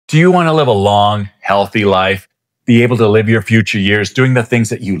Do you want to live a long, healthy life? Be able to live your future years doing the things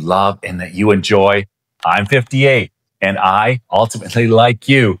that you love and that you enjoy? I'm 58, and I, ultimately like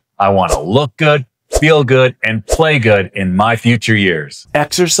you, I want to look good, feel good, and play good in my future years.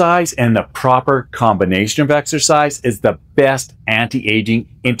 Exercise and the proper combination of exercise is the best anti-aging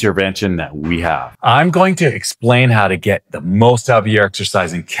intervention that we have. I'm going to explain how to get the most out of your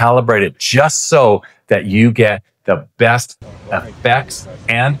exercise and calibrate it just so that you get the best effects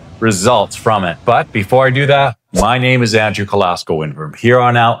and results from it. But before I do that, my name is Andrew Kolasko, and from here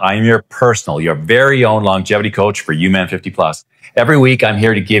on out, I am your very own longevity coach for Hume 50+. Every week, I'm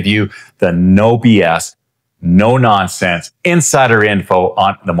here to give you the no BS, no nonsense, insider info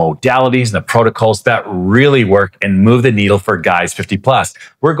on the modalities and the protocols that really work and move the needle for guys 50+.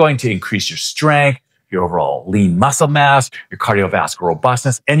 We're going to increase your strength, your overall lean muscle mass, your cardiovascular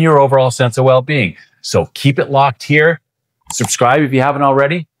robustness, and your overall sense of well-being. So keep it locked here. Subscribe if you haven't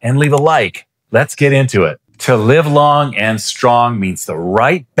already, and leave a like. Let's get into it. To live long and strong means the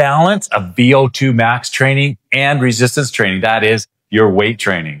right balance of VO2 max training and resistance training. That is your weight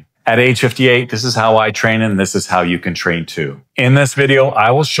training. At age 58, this is how I train, and this is how you can train too. In this video, I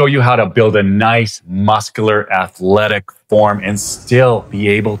will show you how to build a nice, muscular, athletic form and still be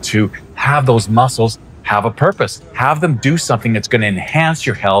able to have those muscles have a purpose. Have them do something that's going to enhance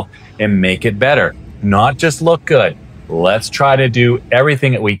your health and make it better, not just look good. Let's try to do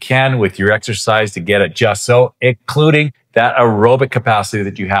everything that we can with your exercise to get it just so, including that aerobic capacity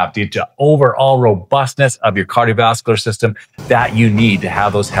that you have, due to overall robustness of your cardiovascular system that you need to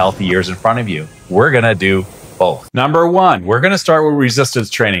have those healthy years in front of you. We're going to do both. Number one, we're going to start with resistance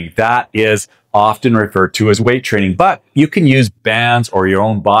training. That is often referred to as weight training, but you can use bands or your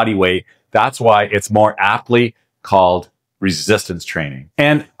own body weight. That's why it's more aptly called resistance training.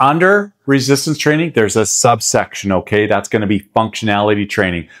 And under resistance training, there's a subsection, okay? That's going to be functionality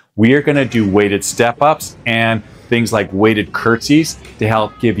training. We are going to do weighted step-ups and things like weighted curtsies to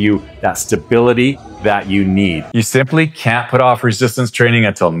help give you that stability that you need. You simply can't put off resistance training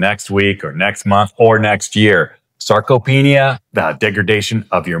until next week or next month or next year. Sarcopenia, the degradation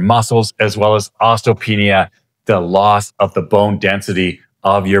of your muscles, as well as osteopenia, the loss of the bone density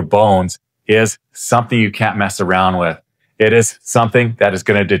of your bones, is something you can't mess around with. It is something that is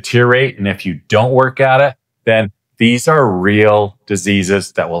going to deteriorate, and if you don't work at it, then these are real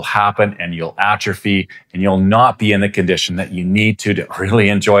diseases that will happen, and you'll atrophy, and you'll not be in the condition that you need to really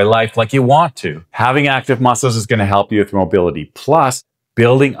enjoy life like you want to. Having active muscles is going to help you with mobility. Plus,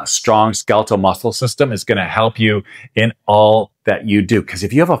 building a strong skeletal muscle system is going to help you in all that you do. Because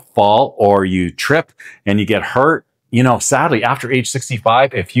if you have a fall or you trip and you get hurt, you know, sadly, after age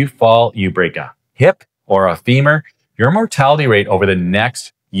 65, if you fall, you break a hip or a femur, your mortality rate over the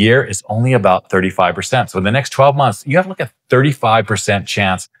next year is only about 35%. So in the next 12 months, you have like a 35%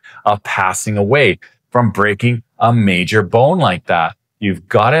 chance of passing away from breaking a major bone like that. You've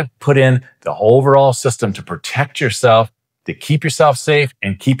got to put in the overall system to protect yourself, to keep yourself safe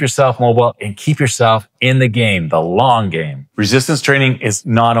and keep yourself mobile and keep yourself in the game, the long game. Resistance training is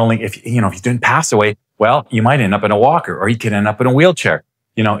not only if you didn't pass away, well, you might end up in a walker or you could end up in a wheelchair.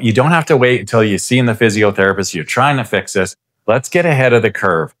 You know, you don't have to wait until you see in the physiotherapist, you're trying to fix this. Let's get ahead of the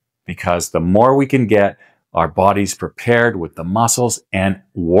curve, because the more we can get our bodies prepared with the muscles and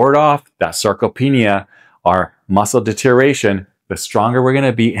ward off that sarcopenia, our muscle deterioration, the stronger we're going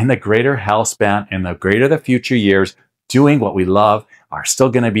to be, and the greater health span and the greater the future years doing what we love are still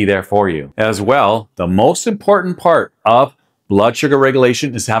going to be there for you. As well, the most important part of blood sugar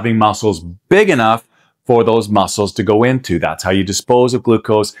regulation is having muscles big enough for those muscles to go into. That's how you dispose of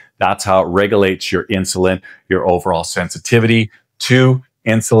glucose. That's how it regulates your insulin, your overall sensitivity to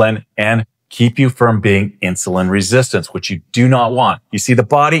insulin, and keep you from being insulin resistant, which you do not want. You see, the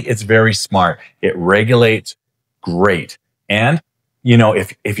body is very smart. It regulates great. And, you know,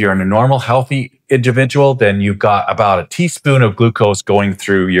 if you're in a normal, healthy individual, then you've got about a teaspoon of glucose going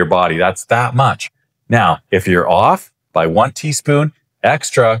through your body. That's that much. Now, if you're off by 1 teaspoon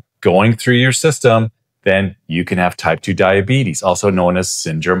extra going through your system, then you can have type 2 diabetes, also known as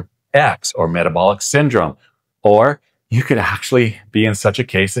syndrome X or metabolic syndrome. Or you could actually be in such a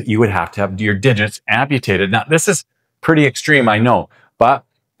case that you would have to have your digits amputated. Now, this is pretty extreme, I know, but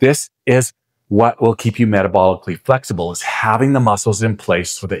this is what will keep you metabolically flexible, is having the muscles in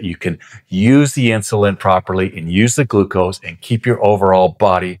place so that you can use the insulin properly and use the glucose and keep your overall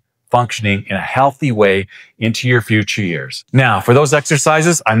body functioning in a healthy way into your future years. Now, for those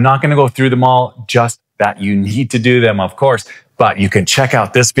exercises, I'm not going to go through them all, just that you need to do them, of course, but you can check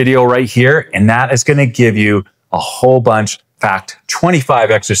out this video right here, and that is going to give you a whole bunch, in fact,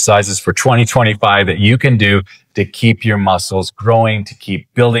 25 exercises for 2025 that you can do to keep your muscles growing, to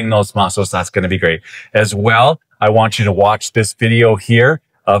keep building those muscles. That's going to be great. As well, I want you to watch this video here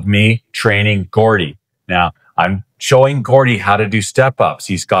of me training Gordy. Now, I'm showing Gordy how to do step ups.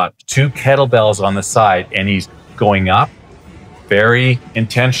 He's got 2 kettlebells on the side and he's going up very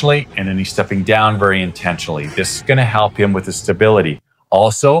intentionally and then he's stepping down very intentionally. This is going to help him with the stability.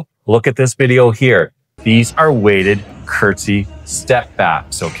 Also, look at this video here. These are weighted curtsy step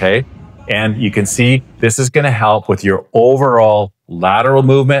backs, okay? And you can see this is going to help with your overall lateral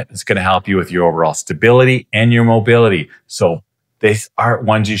movement. It's going to help you with your overall stability and your mobility. So these are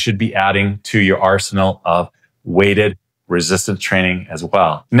ones you should be adding to your arsenal of weighted resistance training as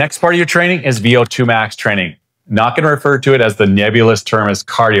well. Next part of your training is VO2 max training. Not going to refer to it as the nebulous term as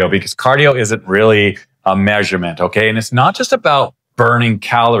cardio because cardio isn't really a measurement, okay? And it's not just about burning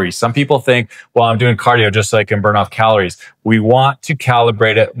calories. Some people think, well, I'm doing cardio just so I can burn off calories. We want to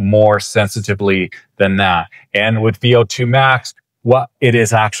calibrate it more sensitively than that. And with VO2 max, what it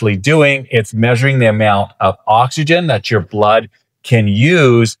is actually doing, it's measuring the amount of oxygen that your blood can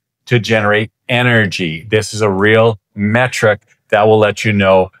use to generate energy. This is a real metric that will let you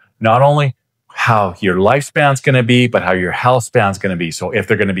know not only how your lifespan's going to be, but how your health span's going to be. So if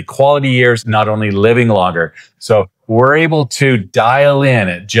they're going to be quality years, not only living longer. So we're able to dial in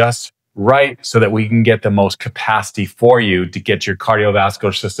it just right so that we can get the most capacity for you to get your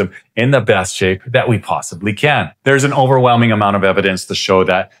cardiovascular system in the best shape that we possibly can. There's an overwhelming amount of evidence to show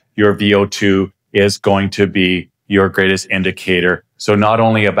that your VO2 is going to be your greatest indicator. So not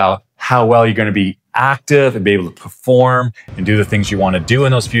only about how well you're going to be active and be able to perform and do the things you want to do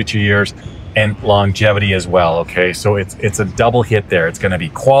in those future years, and longevity as well, okay? So it's a double hit there. It's going to be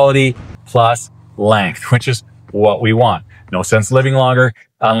quality plus length, which is what we want. No sense living longer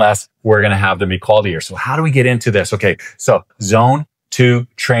unless we're going to have them be quality years. So how do we get into this? Okay, so zone 2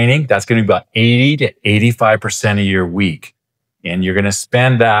 training, that's going to be about 80 to 85% of your week. And you're going to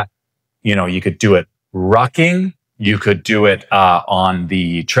spend that, you know, you could do it rucking, you could do it on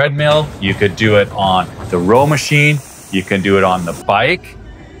the treadmill, you could do it on the row machine, you can do it on the bike.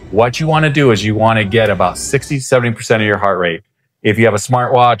 What you want to do is you want to get about 60, 70% of your heart rate. If you have a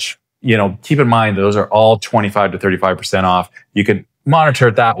smartwatch, you know, keep in mind, those are all 25 to 35% off. You can monitor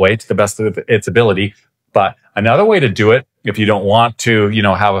it that way to the best of its ability. But another way to do it, if you don't want to, you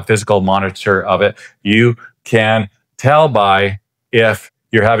know, have a physical monitor of it, you can tell by if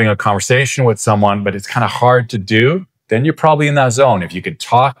you're having a conversation with someone, but it's kind of hard to do, then you're probably in that zone. If you can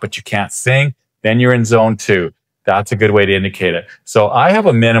talk, but you can't sing, then you're in zone 2. That's a good way to indicate it. So I have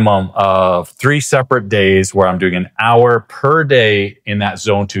a minimum of 3 separate days where I'm doing an hour per day in that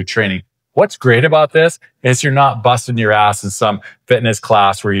zone 2 training. What's great about this is you're not busting your ass in some fitness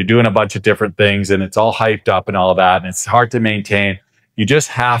class where you're doing a bunch of different things and it's all hyped up and all of that. And it's hard to maintain. You just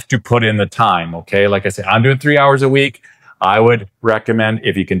have to put in the time. Okay. Like I said, I'm doing 3 hours a week. I would recommend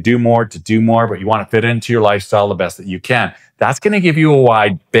if you can do more to do more, but you want to fit into your lifestyle the best that you can. That's going to give you a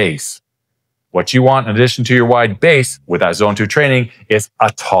wide base. What you want in addition to your wide base with that zone 2 training is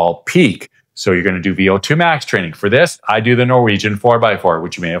a tall peak. So you're going to do VO2 max training. For this, I do the Norwegian 4x4,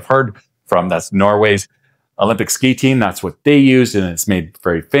 which you may have heard from. That's Norway's Olympic ski team. That's what they use, and it's made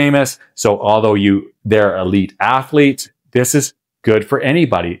very famous. So although they're elite athletes, this is good for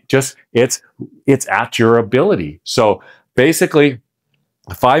anybody. Just it's at your ability. So basically,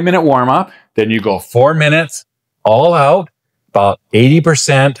 a 5-minute warm up, then you go 4 minutes all out. About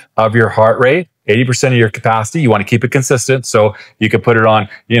 80% of your heart rate, 80% of your capacity. You want to keep it consistent. So you can put it on,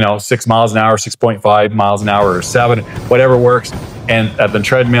 you know, 6 miles an hour, 6.5 miles an hour, or 7, whatever works. And at the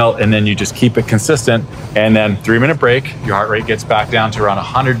treadmill, and then you just keep it consistent. And then 3-minute break, your heart rate gets back down to around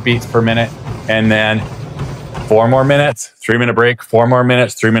 100 beats per minute. And then 4 more minutes, 3-minute break, 4 more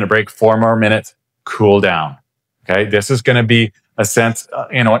minutes, 3-minute break, 4 more minutes, cool down. Okay. This is going to be a sense,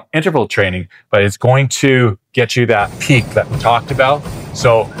 you know, an interval training, but it's going to get you that peak that we talked about.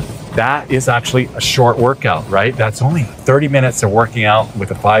 So that is actually a short workout, right? That's only 30 minutes of working out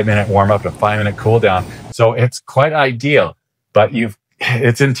with a 5-minute warm up and a 5-minute cool down. So it's quite ideal, but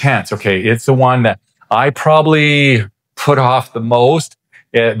it's intense. Okay. It's the one that I probably put off the most.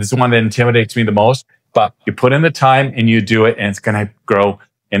 It's the one that intimidates me the most, but you put in the time and you do it, and it's going to grow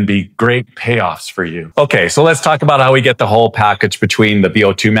and be great payoffs for you. Okay, so let's talk about how we get the whole package between the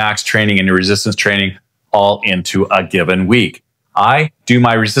VO2 max training and your resistance training all into a given week. I do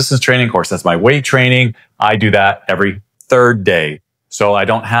my resistance training course. That's my weight training. I do that every 3rd day. So I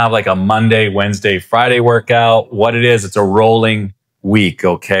don't have like a Monday, Wednesday, Friday workout. What it is, it's a rolling week,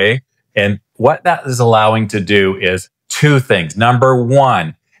 okay? And what that is allowing to do is 2 things. Number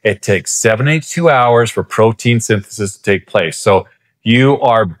 1, it takes 72 hours for protein synthesis to take place. So you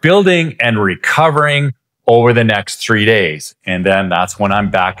are building and recovering over the next 3 days. And then that's when I'm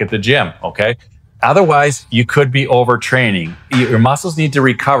back at the gym. Okay. Otherwise, you could be overtraining. Your muscles need to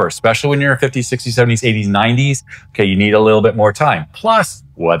recover, especially when you're in 50s, 60s, 70s, 80s, 90s. Okay, you need a little bit more time. Plus,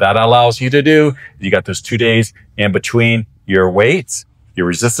 what that allows you to do, you got those 2 days in between your weights, your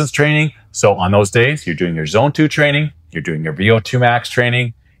resistance training. So on those days, you're doing your zone 2 training, you're doing your VO2 max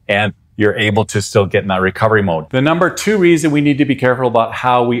training, and you're able to still get in that recovery mode. The number 2 reason we need to be careful about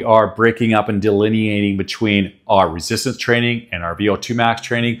how we are breaking up and delineating between our resistance training and our VO2 max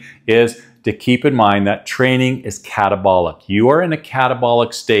training is to keep in mind that training is catabolic. You are in a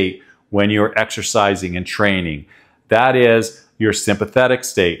catabolic state when you're exercising and training. That is your sympathetic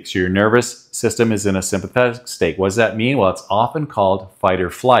state. So your nervous system is in a sympathetic state. What does that mean? Well, it's often called fight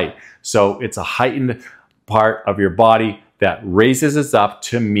or flight. So it's a heightened part of your body that raises us up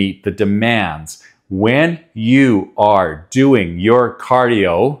to meet the demands. When you are doing your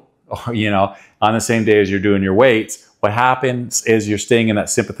cardio, on the same day as you're doing your weights, what happens is you're staying in that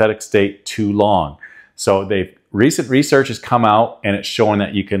sympathetic state too long. So recent research has come out and it's showing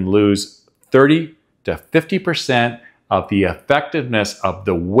that you can lose 30 to 50% of the effectiveness of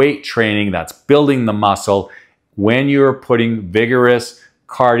the weight training that's building the muscle when you're putting vigorous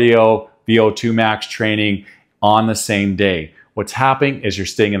cardio, VO2 max training on the same day. What's happening is you're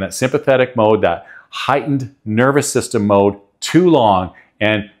staying in that sympathetic mode, that heightened nervous system mode too long,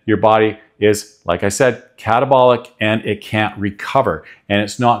 and your body is, like I said, catabolic and it can't recover. And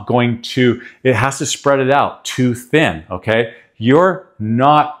it's not going to, it has to spread it out too thin, okay? You're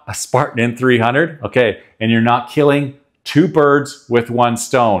not a Spartan in 300, okay? And you're not killing 2 birds with 1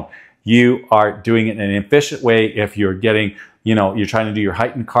 stone. You are doing it in an efficient way if you're getting, you're trying to do your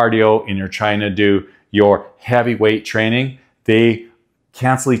heightened cardio and you're trying to do your heavy weight training. They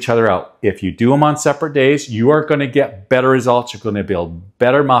cancel each other out. If you do them on separate days, you are going to get better results. You're going to build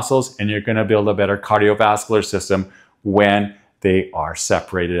better muscles and you're going to build a better cardiovascular system when they are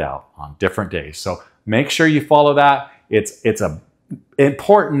separated out on different days. So make sure you follow that. It's a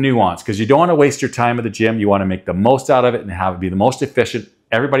important nuance because you don't want to waste your time at the gym. You want to make the most out of it and have it be the most efficient.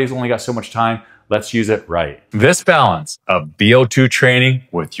 Everybody's only got so much time. Let's use it right. This balance of VO2 training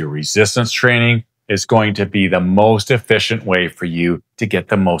with your resistance training is going to be the most efficient way for you to get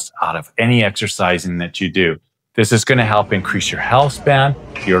the most out of any exercising that you do. This is going to help increase your health span,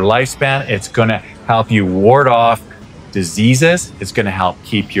 your lifespan. It's going to help you ward off diseases. It's going to help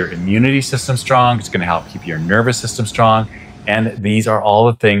keep your immunity system strong. It's going to help keep your nervous system strong. And these are all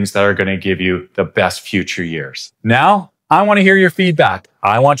the things that are going to give you the best future years. Now, I want to hear your feedback.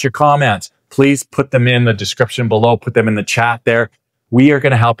 I want your comments. Please put them in the description below. Put them in the chat there. We are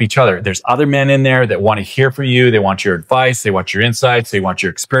going to help each other. There's other men in there that want to hear from you. They want your advice. They want your insights. They want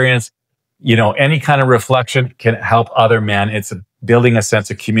your experience. Any kind of reflection can help other men. It's building a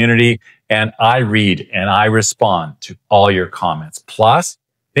sense of community. And I read and I respond to all your comments. Plus,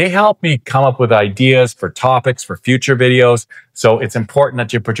 they help me come up with ideas for topics for future videos. So it's important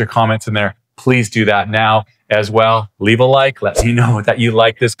that you put your comments in there. Please do that now as well. Leave a like. Let me know that you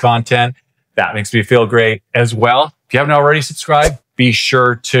like this content. That makes me feel great as well. If you haven't already subscribed, be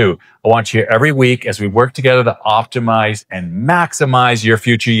sure to. I want you here every week as we work together to optimize and maximize your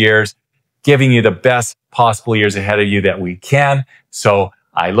future years, giving you the best possible years ahead of you that we can. So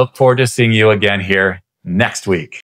I look forward to seeing you again here next week.